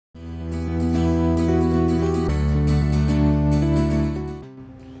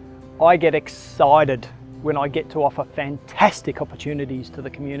I get excited when I get to offer fantastic opportunities to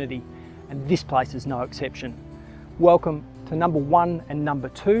the community, and this place is no exception. Welcome to number 1 and number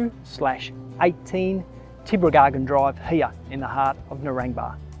 2/18 Tibrogargan Drive here in the heart of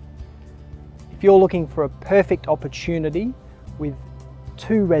Narangba. If you're looking for a perfect opportunity with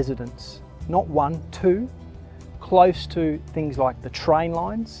 2 residents, not 1, 2, close to things like the train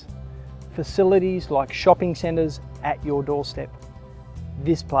lines, facilities like shopping centres at your doorstep,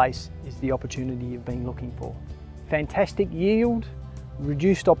 this place is the opportunity you've been looking for. Fantastic yield,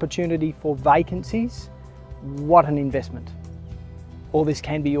 reduced opportunity for vacancies. What an investment. All this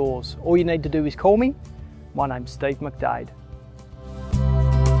can be yours. All you need to do is call me. My name's Steve McDade.